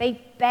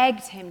 They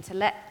begged him to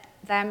let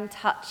them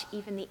touch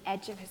even the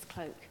edge of his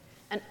cloak,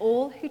 and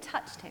all who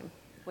touched him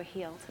were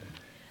healed.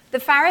 The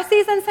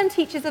Pharisees and some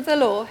teachers of the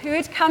law who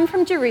had come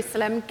from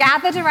Jerusalem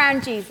gathered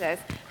around Jesus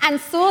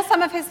and saw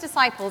some of his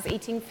disciples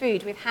eating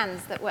food with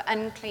hands that were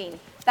unclean,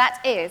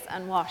 that is,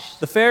 unwashed.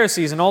 The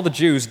Pharisees and all the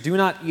Jews do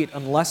not eat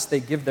unless they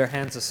give their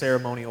hands a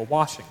ceremonial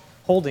washing,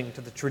 holding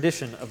to the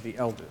tradition of the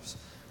elders.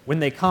 When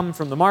they come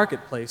from the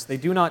marketplace, they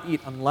do not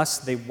eat unless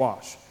they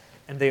wash,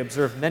 and they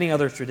observe many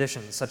other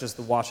traditions, such as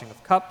the washing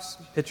of cups,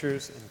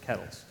 pitchers, and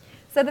kettles.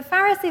 So the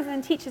Pharisees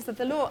and teachers of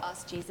the law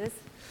asked Jesus,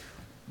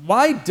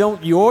 "Why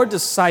don't your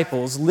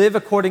disciples live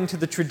according to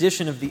the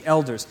tradition of the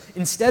elders,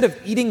 instead of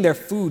eating their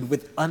food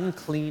with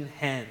unclean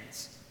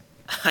hands?"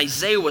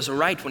 Isaiah was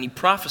right when he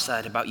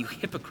prophesied about you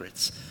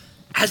hypocrites.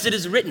 As it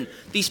is written,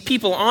 "These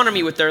people honor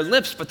me with their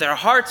lips, but their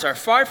hearts are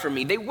far from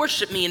me. They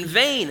worship me in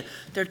vain.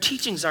 Their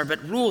teachings are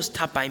but rules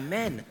taught by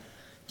men.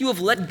 You have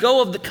let go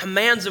of the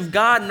commands of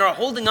God and are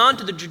holding on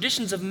to the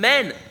traditions of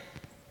men.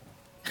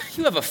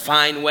 You have a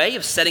fine way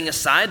of setting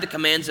aside the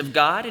commands of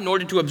God in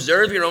order to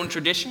observe your own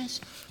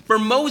traditions. For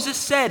Moses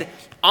said,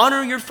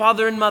 'Honor your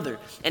father and mother,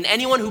 and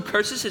anyone who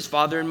curses his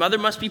father and mother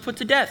must be put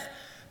to death.'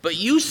 But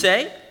you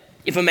say,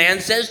 if a man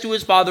says to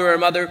his father or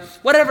mother,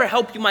 'Whatever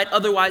help you might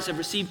otherwise have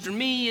received from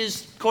me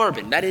is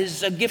Corban,' that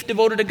is, a gift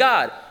devoted to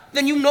God,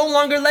 then you no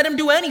longer let him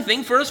do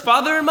anything for his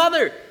father and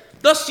mother.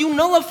 Thus you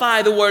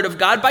nullify the word of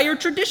God by your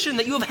tradition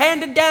that you have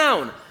handed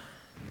down.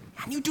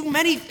 And you do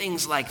many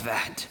things like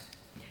that."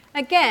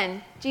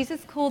 Again,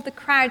 Jesus called the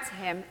crowd to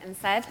him and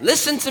said,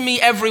 "Listen to me,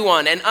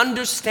 everyone, and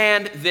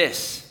understand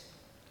this.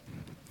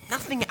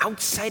 Nothing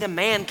outside a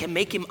man can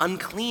make him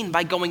unclean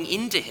by going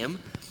into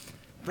him.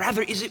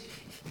 Rather, is it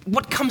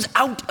what comes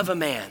out of a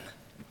man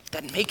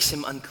that makes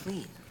him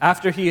unclean."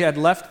 After he had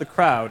left the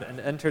crowd and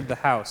entered the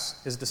house,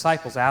 his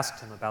disciples asked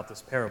him about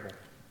this parable.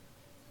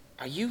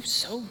 "Are you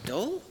so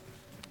dull?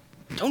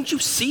 Don't you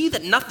see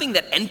that nothing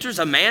that enters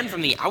a man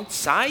from the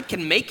outside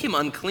can make him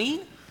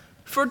unclean?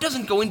 For it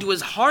doesn't go into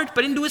his heart,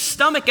 but into his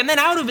stomach, and then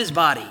out of his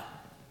body."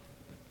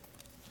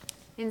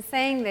 In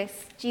saying this,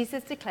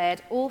 Jesus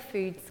declared all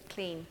foods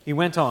clean. He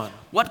went on,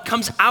 "What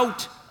comes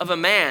out of a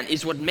man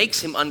is what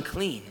makes him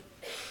unclean.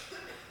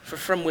 For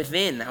from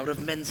within, out of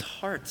men's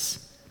hearts,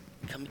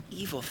 come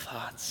evil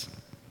thoughts,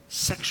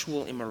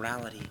 sexual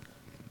immorality,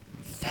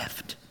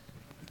 theft,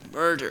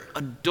 murder,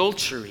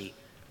 adultery,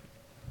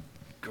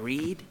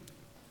 greed,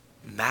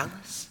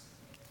 malice,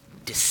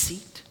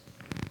 deceit,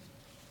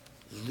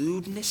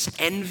 lewdness,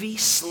 envy,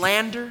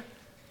 slander,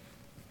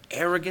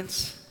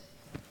 arrogance,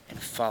 and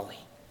folly.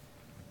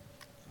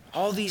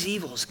 All these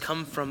evils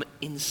come from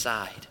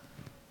inside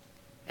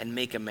and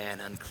make a man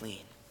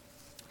unclean.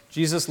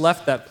 Jesus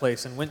left that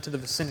place and went to the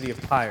vicinity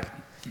of Tyre.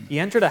 He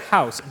entered a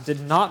house and did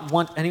not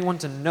want anyone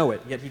to know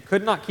it, yet he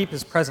could not keep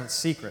his presence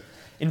secret.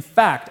 In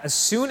fact, as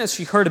soon as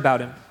she heard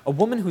about him, a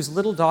woman whose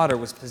little daughter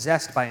was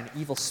possessed by an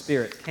evil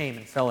spirit came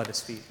and fell at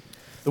his feet.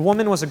 The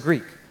woman was a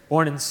Greek,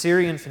 born in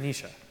Syrian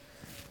Phoenicia.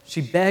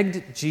 She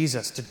begged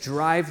Jesus to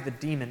drive the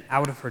demon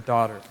out of her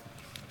daughter.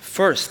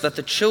 First, let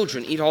the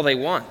children eat all they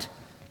want,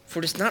 for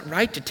it is not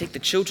right to take the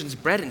children's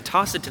bread and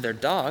toss it to their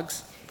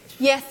dogs.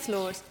 Yes,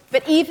 Lord,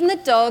 but even the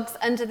dogs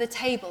under the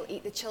table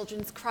eat the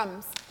children's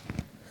crumbs.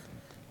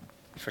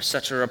 For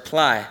such a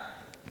reply,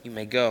 you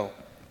may go.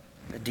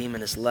 The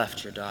demon has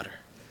left your daughter.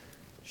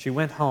 She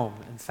went home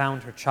and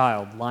found her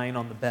child lying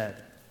on the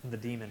bed and the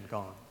demon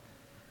gone.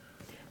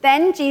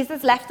 Then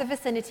Jesus left the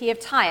vicinity of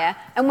Tyre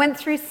and went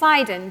through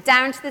Sidon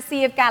down to the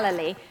Sea of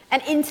Galilee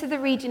and into the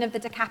region of the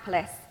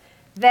Decapolis.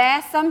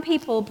 There some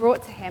people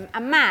brought to him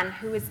a man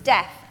who was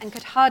deaf and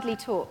could hardly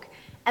talk,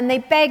 and they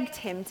begged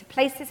him to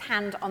place his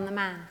hand on the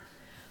man.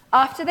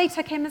 After they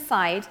took him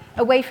aside,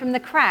 away from the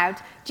crowd,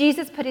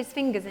 Jesus put his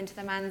fingers into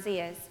the man's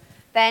ears.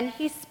 Then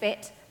he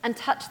spit and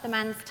touched the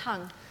man's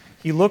tongue.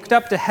 He looked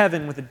up to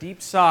heaven with a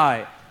deep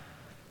sigh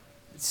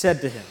and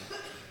said to him,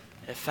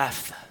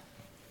 Ephphatha,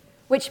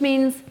 which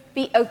means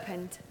be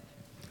opened.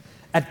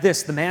 At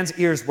this, the man's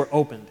ears were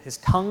opened, his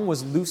tongue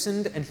was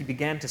loosened, and he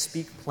began to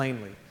speak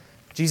plainly.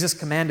 Jesus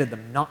commanded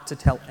them not to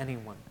tell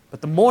anyone.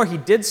 But the more he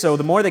did so,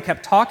 the more they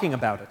kept talking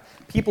about it.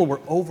 People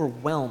were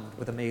overwhelmed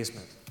with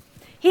amazement.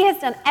 He has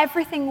done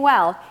everything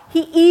well.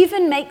 He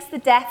even makes the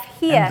deaf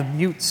hear. And the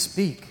mute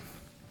speak.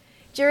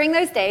 During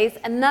those days,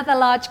 another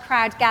large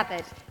crowd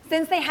gathered.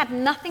 Since they had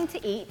nothing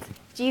to eat,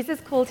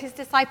 Jesus called his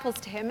disciples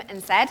to him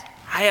and said,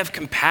 I have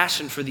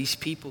compassion for these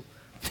people.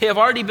 They have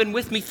already been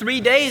with me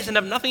 3 days and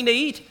have nothing to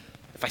eat.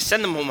 If I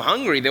send them home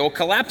hungry, they will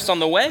collapse on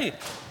the way,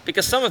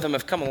 because some of them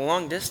have come a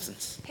long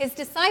distance. His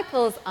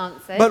disciples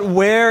answered, But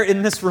where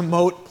in this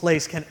remote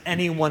place can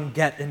anyone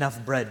get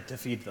enough bread to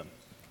feed them?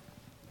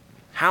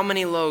 How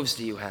many loaves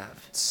do you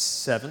have?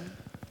 7.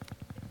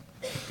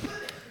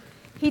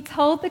 He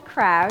told the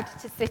crowd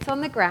to sit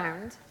on the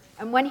ground,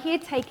 and when he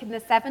had taken the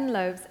 7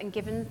 loaves and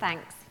given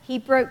thanks, he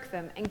broke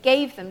them and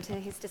gave them to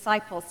his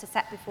disciples to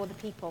set before the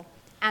people,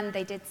 and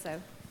they did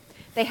so.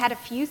 They had a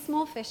few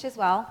small fish as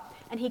well,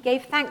 and he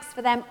gave thanks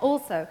for them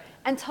also,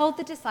 and told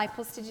the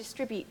disciples to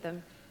distribute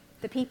them.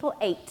 The people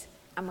ate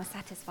and were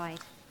satisfied.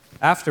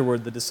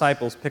 Afterward, the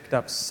disciples picked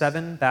up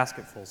 7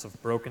 basketfuls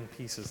of broken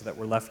pieces that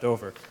were left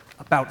over.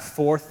 About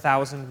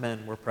 4,000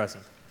 men were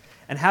present.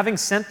 And having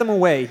sent them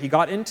away, he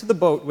got into the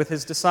boat with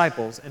his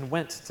disciples and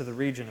went to the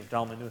region of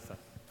Dalmanutha.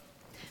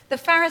 The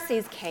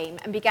Pharisees came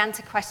and began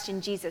to question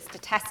Jesus to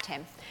test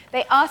him.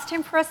 They asked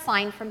him for a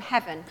sign from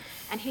heaven,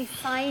 and he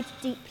sighed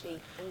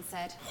deeply and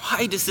said,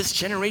 Why does this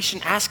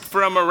generation ask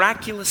for a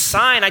miraculous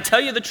sign? I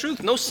tell you the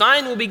truth, no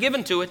sign will be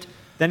given to it.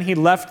 Then he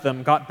left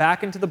them, got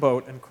back into the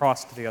boat, and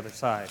crossed to the other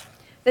side.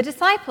 The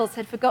disciples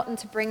had forgotten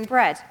to bring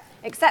bread,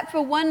 except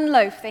for 1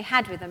 loaf they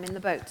had with them in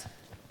the boat.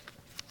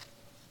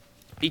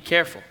 Be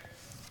careful.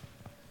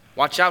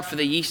 Watch out for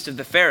the yeast of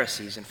the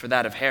Pharisees and for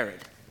that of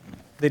Herod.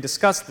 They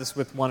discussed this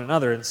with one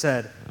another and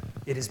said,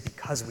 It is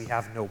because we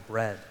have no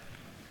bread.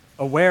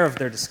 Aware of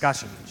their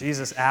discussion,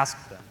 Jesus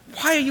asked them,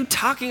 Why are you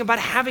talking about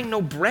having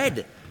no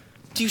bread?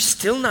 Do you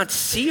still not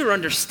see or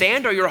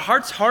understand? Are your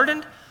hearts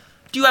hardened?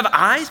 Do you have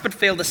eyes but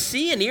fail to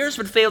see and ears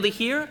but fail to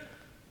hear?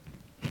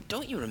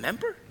 Don't you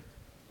remember?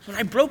 When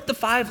I broke the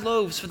 5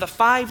 loaves for the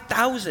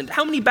 5,000,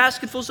 how many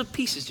basketfuls of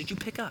pieces did you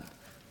pick up?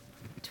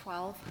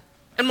 12.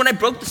 And when I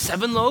broke the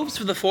 7 loaves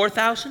for the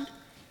 4,000,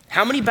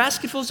 how many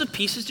basketfuls of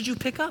pieces did you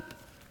pick up?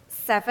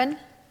 7.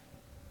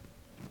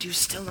 Do you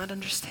still not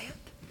understand?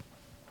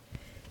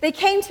 They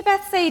came to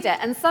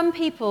Bethsaida, and some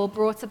people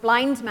brought a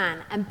blind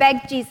man and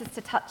begged Jesus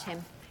to touch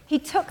him. He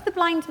took the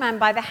blind man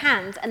by the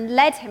hand and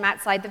led him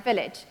outside the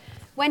village.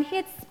 When he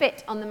had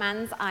spit on the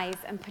man's eyes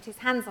and put his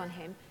hands on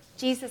him,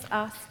 Jesus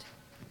asked,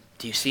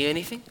 Do you see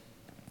anything?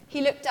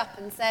 He looked up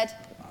and said,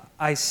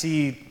 I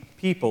see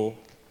people.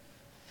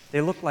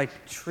 They look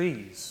like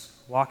trees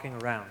walking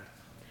around.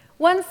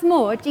 Once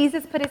more,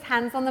 Jesus put his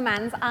hands on the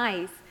man's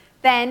eyes.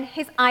 Then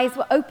his eyes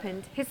were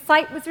opened, his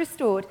sight was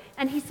restored,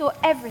 and he saw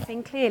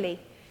everything clearly.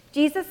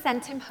 Jesus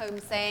sent him home,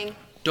 saying,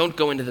 Don't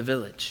go into the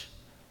village.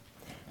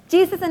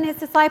 Jesus and his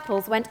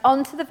disciples went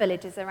on to the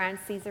villages around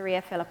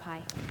Caesarea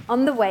Philippi.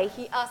 On the way,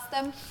 he asked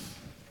them,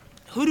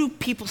 Who do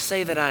people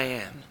say that I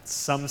am?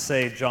 Some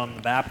say John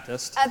the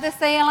Baptist, Others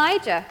say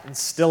Elijah, and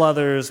still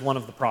others one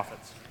of the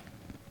prophets.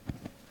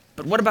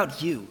 But what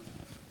about you?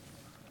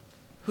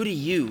 Who do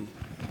you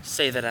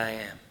say that I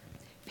am?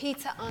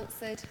 Peter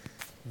answered.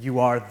 You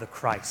are the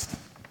Christ.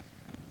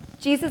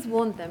 Jesus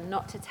warned them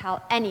not to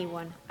tell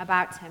anyone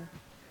about him.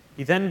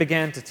 He then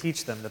began to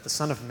teach them that the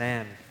Son of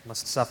Man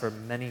must suffer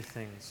many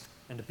things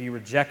and to be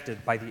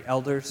rejected by the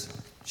elders,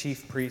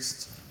 chief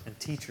priests, and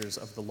teachers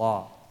of the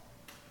law,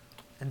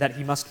 and that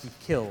he must be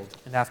killed,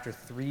 and after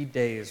 3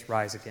 days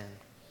rise again.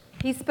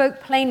 He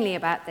spoke plainly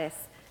about this,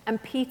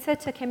 and Peter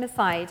took him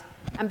aside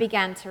and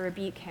began to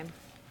rebuke him.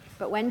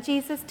 But when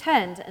Jesus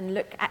turned and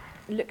looked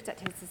at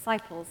his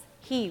disciples,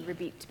 he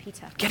rebuked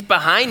Peter. Get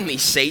behind me,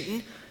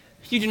 Satan.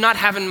 You do not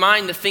have in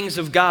mind the things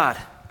of God,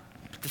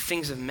 but the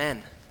things of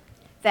men.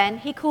 Then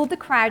he called the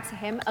crowd to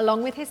him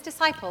along with his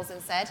disciples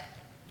and said,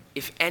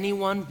 If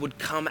anyone would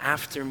come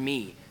after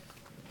me,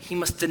 he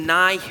must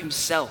deny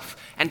himself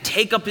and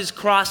take up his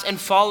cross and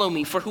follow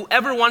me. For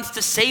whoever wants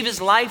to save his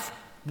life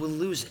will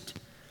lose it.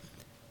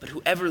 But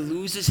whoever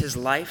loses his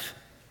life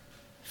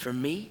for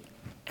me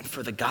and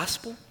for the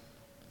gospel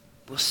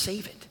will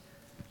save it.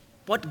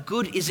 What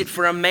good is it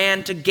for a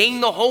man to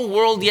gain the whole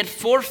world yet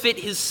forfeit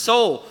his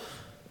soul?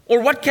 Or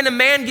what can a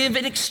man give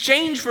in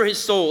exchange for his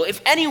soul? If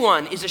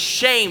anyone is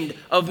ashamed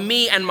of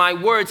me and my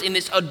words in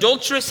this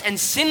adulterous and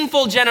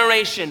sinful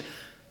generation,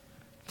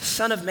 the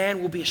Son of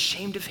Man will be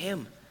ashamed of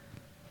him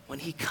when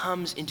he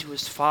comes into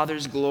his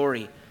Father's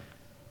glory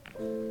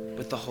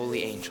with the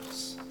holy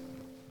angels.